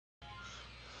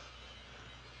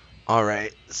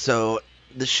Alright, so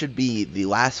this should be the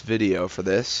last video for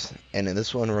this, and in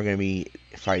this one we're going to be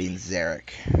fighting Zarok.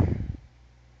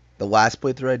 The last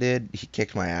playthrough I did, he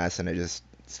kicked my ass and I just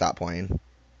stopped playing.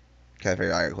 Cause I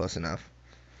figured I got close enough.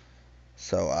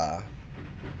 So,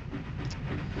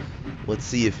 let's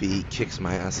see if he kicks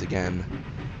my ass again.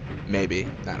 Maybe.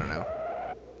 I don't know.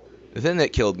 The thing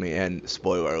that killed me, and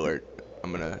spoiler alert,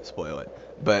 I'm gonna spoil it,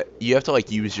 but you have to like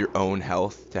use your own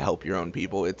health to help your own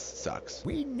people. It sucks.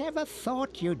 We never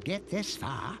thought you'd get this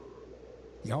far.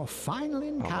 Your final Oh, what a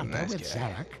encounter nice with guy.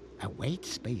 Zarok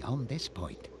awaits beyond this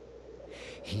point.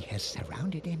 He has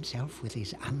surrounded himself with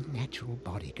his unnatural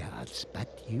bodyguards,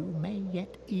 but you may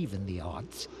yet even the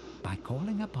odds by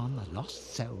calling upon the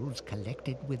lost souls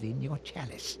collected within your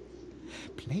chalice.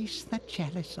 Place the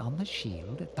chalice on the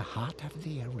shield at the heart of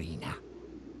the arena.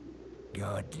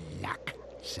 Good luck,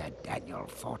 Sir Daniel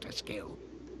Fortescue.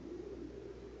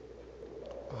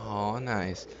 Oh,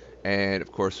 nice. And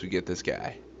of course we get this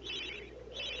guy.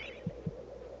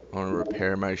 I want to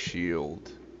repair my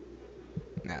shield.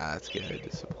 Nah, that's good.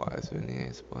 The supplies. We need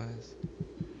any supplies?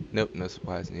 Nope, no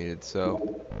supplies needed.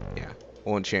 So, yeah,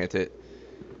 we'll enchant it.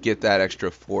 Get that extra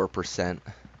 4%.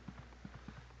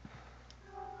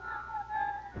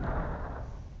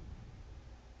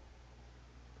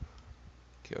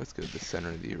 Okay, let's go to the center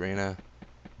of the arena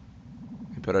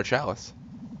and put our chalice.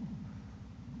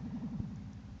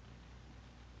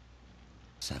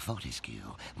 Sir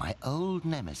Fortescue, my old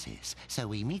nemesis, so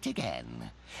we meet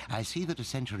again. I see that a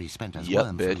century spent as Yup,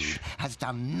 worm bitch. food has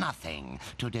done nothing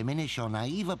to diminish your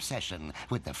naive obsession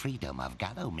with the freedom of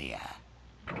Gallowmere.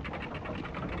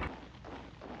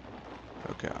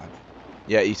 Oh god.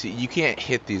 Yeah, you see, you can't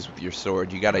hit these with your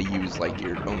sword. You gotta use like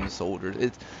your own soldiers.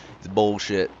 It's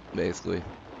bullshit, basically.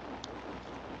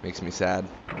 Makes me sad.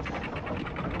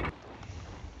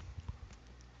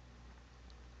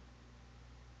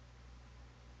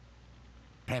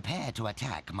 Prepare to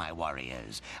attack, my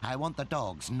warriors. I want the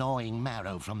dogs gnawing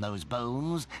marrow from those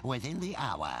bones within the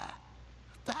hour.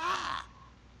 Ah!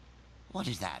 What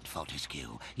is that,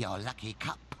 Fortescue? Your lucky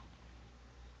cup?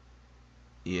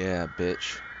 Yeah,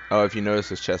 bitch. Oh, if you notice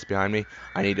this chest behind me,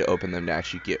 I need to open them to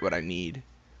actually get what I need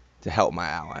to help my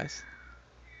allies.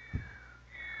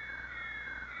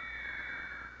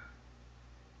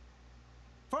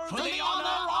 For the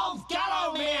honor of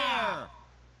Gallowmere!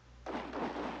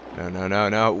 No, no, no,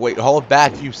 no. Wait, hold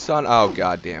back, you son. Oh,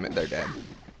 god damn it. They're dead.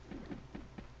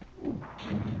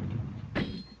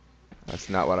 That's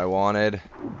not what I wanted.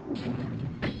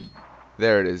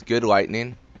 There it is. Good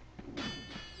lightning.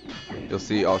 You'll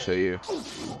see, I'll show you.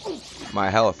 My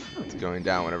health is going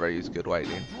down whenever I use good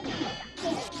lightning.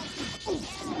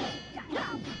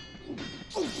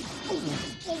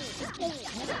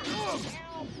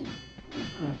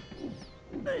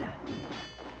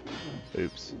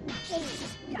 Oops.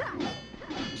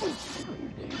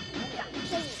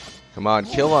 Come on,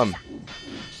 kill him.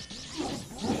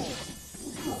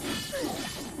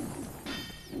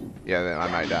 Yeah, then I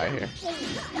might die here.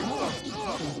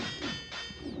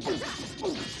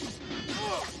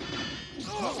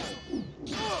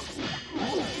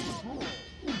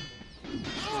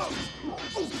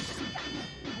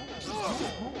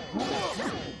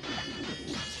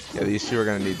 Yeah, these two are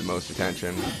gonna need the most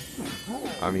attention.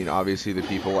 I mean, obviously the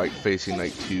people like facing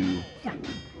like two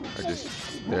are just,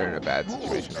 they're in a bad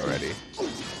situation already.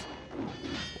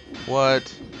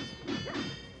 What?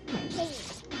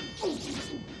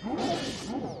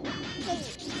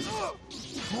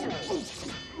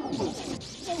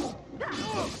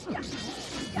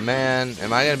 Man,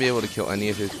 am I gonna be able to kill any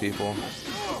of his people?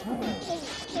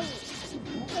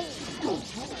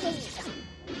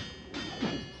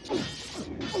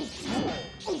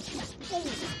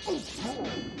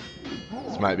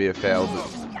 This might be a failed.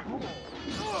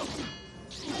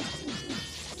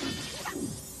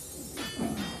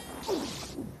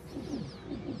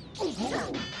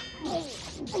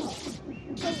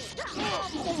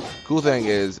 Cool thing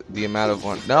is the amount of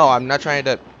one. No, I'm not trying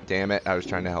to. Damn it! I was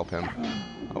trying to help him.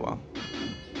 Oh well.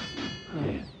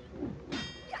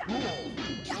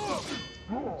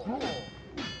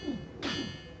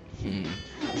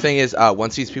 Thing is,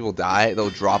 once these people die, they'll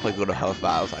drop like little health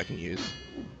vials I can use.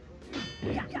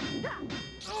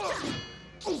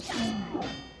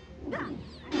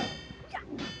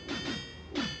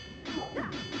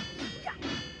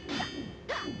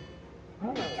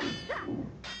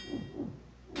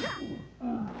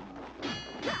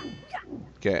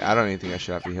 Okay, I don't even think I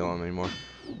should have to heal him anymore.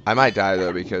 I might die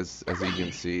though because, as you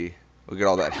can see, look at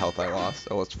all that health I lost.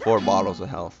 Oh, it's 4 bottles of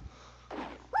health.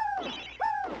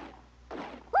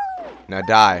 Now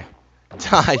die.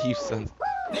 Die, you sons.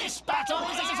 This battle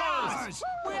is yours! We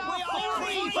are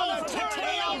free from the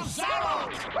tyranny of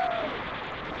Zarok!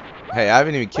 Hey, I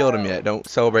haven't even killed him yet. Don't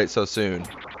celebrate so soon.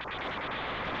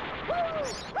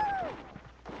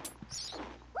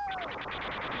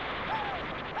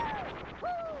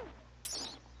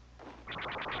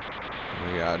 Oh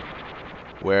my god.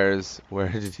 Where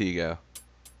did he go?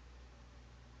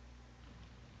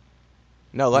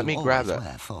 No, let me grab You that.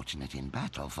 always were fortunate in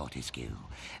battle, Fortescue.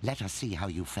 Let us see how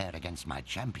you fare against my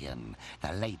champion,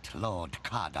 the late Lord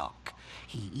Cardok.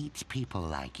 He eats people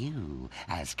like you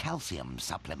as calcium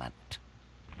supplement.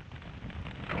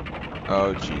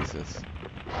 Oh, Jesus.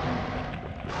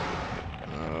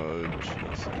 Oh,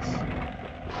 Jesus.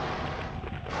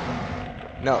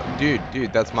 No,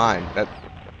 dude, that's mine. That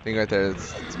thing right there,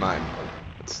 it's mine.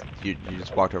 You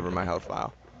just walked over my health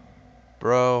file.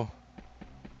 Bro.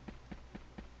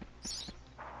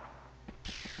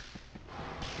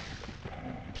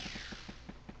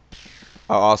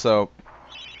 Oh, also,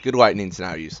 good lightning's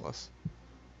now useless.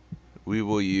 We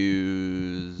will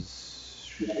use...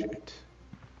 Shit.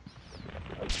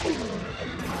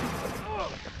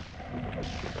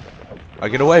 Oh,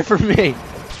 get away from me!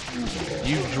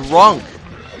 You drunk!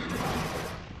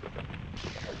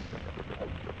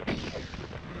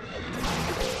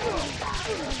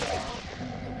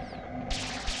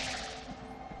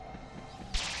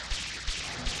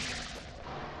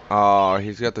 Oh,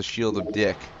 he's got the shield of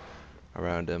dick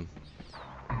around him.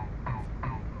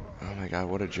 Oh my god,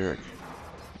 what a jerk.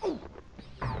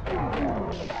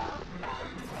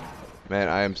 Man,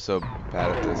 I am so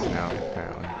bad at this now,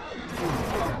 apparently.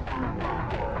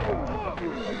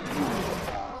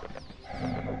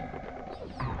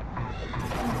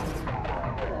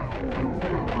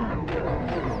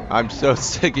 I'm so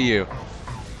sick of you.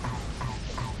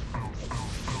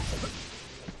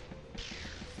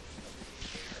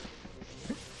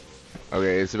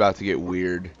 Okay, it's about to get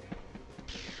weird.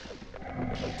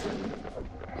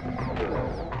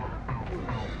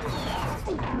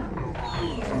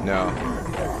 No.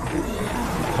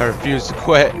 I refuse to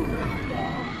quit.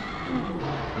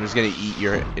 I'm just gonna eat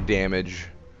your damage.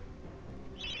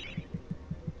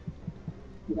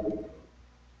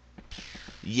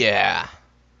 Yeah.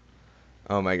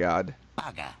 Oh my god.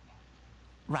 Bugger.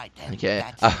 Right then. Okay.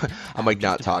 That's it. I'm like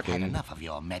not Just about had talking enough of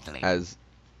your meddling. as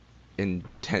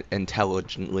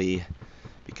intelligently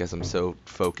because I'm so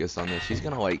focused on this. He's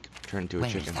gonna like turn into a Where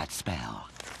chicken. is that spell?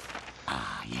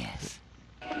 Ah, yes.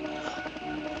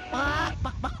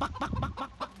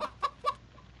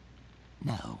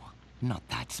 No, not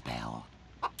that spell.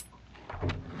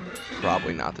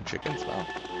 Probably not the chicken spell.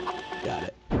 Got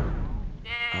it.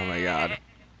 Oh my god.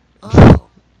 Oh,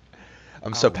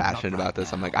 I'm so Oh, not passionate right about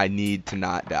this. I'm now. like, I need to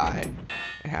not die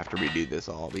and have to redo this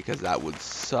all because that would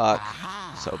suck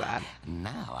aha. so bad.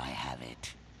 Now I have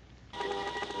it.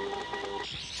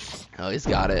 Oh, he's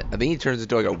got it. I think he turns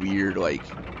into like a weird, like,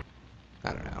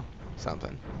 I don't know,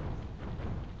 something.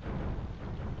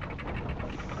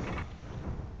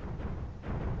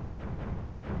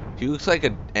 He looks like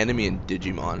an enemy in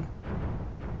Digimon.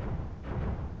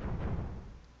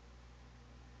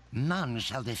 None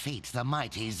shall defeat the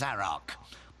mighty Zarok.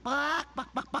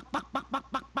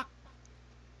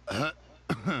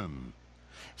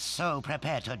 So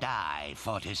prepare to die,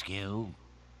 Fortescue.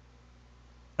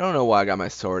 I don't know why I got my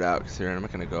sword out, considering I'm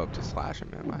not gonna go up to slash him,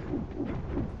 am I?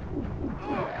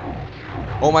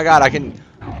 Oh my god, I can.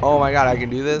 Oh my god, I can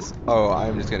do this. Oh,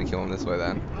 I'm just gonna kill him this way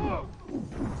then.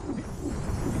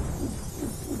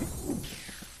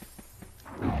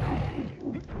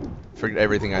 Forget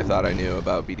everything I thought I knew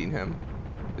about beating him.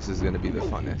 This is gonna be the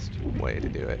funnest way to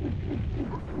do it.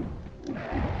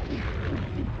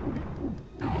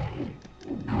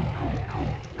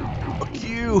 Fuck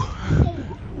you!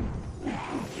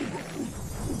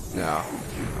 No,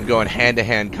 I'm going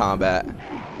hand-to-hand combat.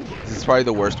 This is probably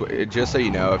the worst way. Just so you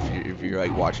know, if you're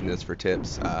like watching this for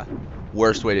tips,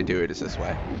 worst way to do it is this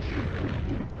way.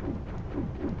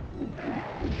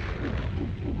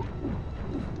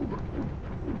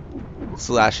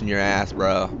 Slashing your ass,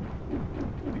 bro.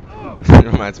 It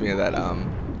reminds me of that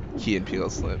Key and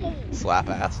Peele slap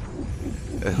ass.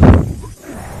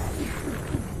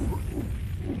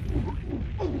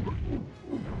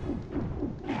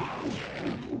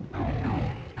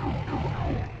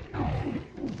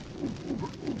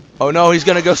 Oh no, he's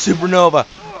gonna go supernova.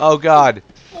 Oh god.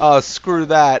 Oh, screw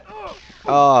that.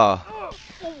 Oh.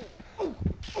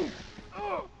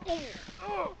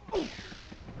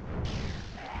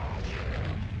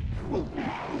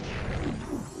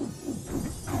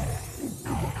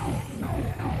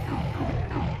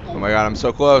 Oh my god, I'm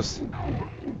so close.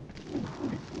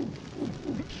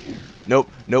 Nope,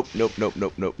 nope, nope, nope,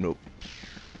 nope, nope, nope.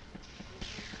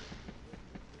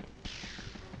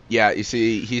 Yeah, you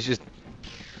see, he's just...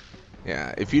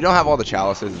 Yeah, if you don't have all the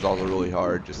chalices, it's also really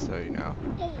hard, just so you know.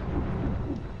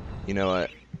 You know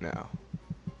what? No.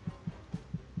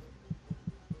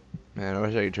 Man, I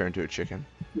wish I could turn into a chicken.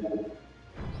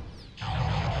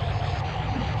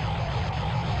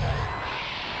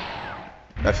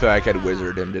 I feel like I'd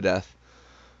wizard him to death.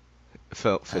 It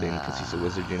felt fitting because he's a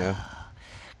wizard, you know?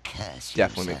 Curse you,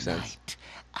 Definitely Sir makes sense. Knight.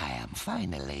 I am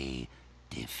finally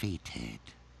defeated.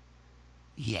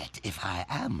 Yet if I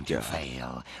am to God.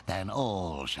 fail, then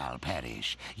all shall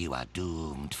perish. You are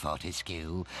doomed,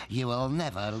 Fortescue. You will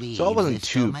never leave So it wasn't this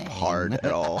too domain. hard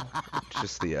at all.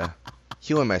 Just the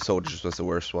healing my soldiers was the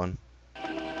worst one.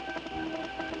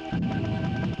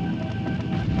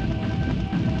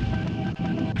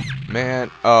 Man,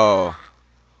 oh,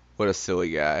 what a silly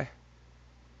guy.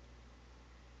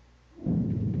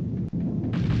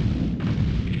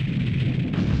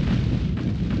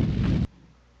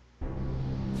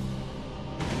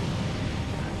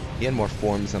 He had more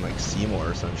forms than like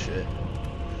Seymour or some shit.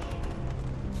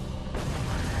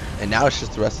 And now it's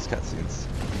just the rest of his cutscenes.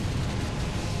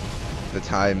 The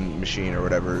time machine or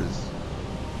whatever is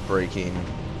breaking.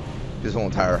 His whole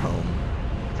entire home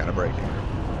kind of breaking.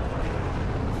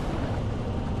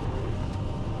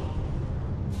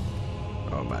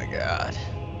 Oh my god.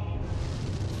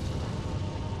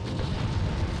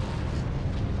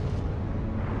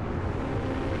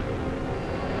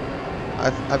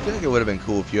 I feel like it would have been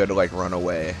cool if you had to like run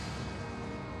away.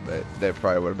 But that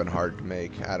probably would have been hard to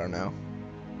make. I don't know.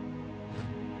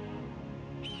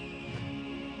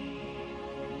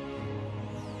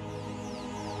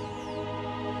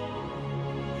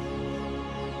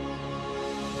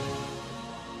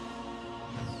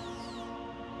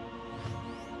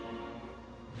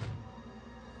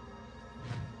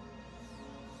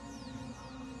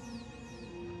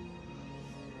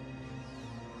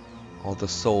 All the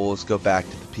souls go back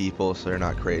to the people so they're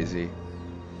not crazy.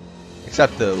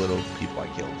 Except the little people I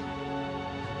killed.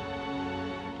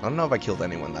 I don't know if I killed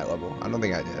anyone that level. I don't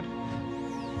think I did.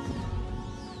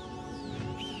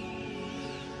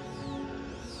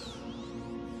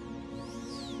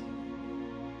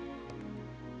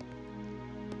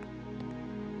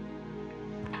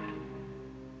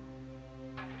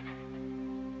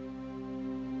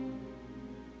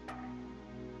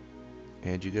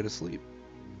 And you go to sleep.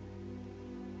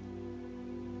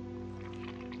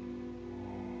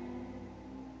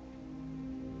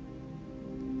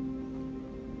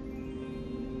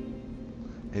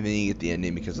 And then you get the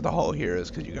ending because of the Hall of Heroes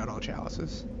because you got all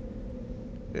chalices.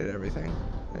 Did everything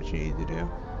that you needed to do.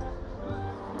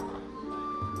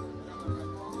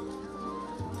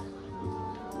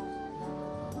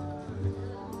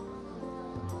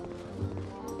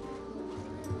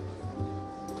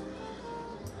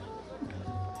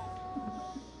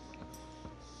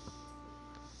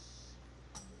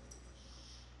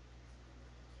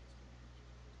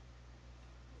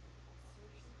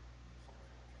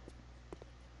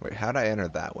 Wait, how'd I enter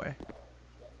that way?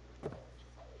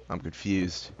 I'm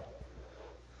confused.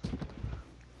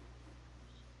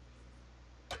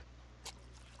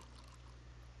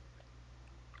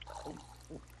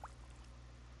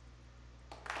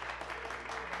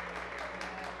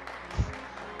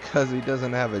 Because he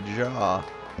doesn't have a jaw.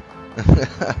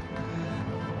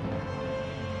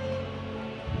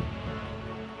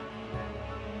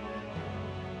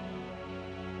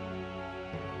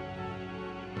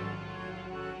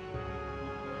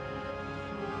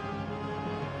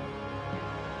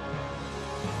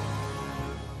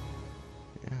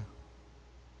 Yeah.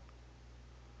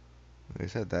 Like I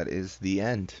said, that is the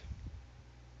end.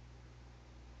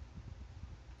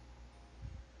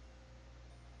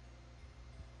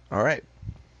 Alright.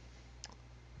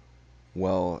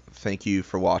 Well, thank you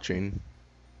for watching.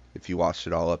 If you watched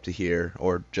it all up to here,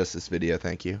 or just this video,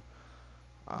 thank you.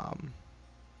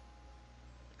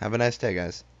 Have a nice day,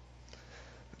 guys.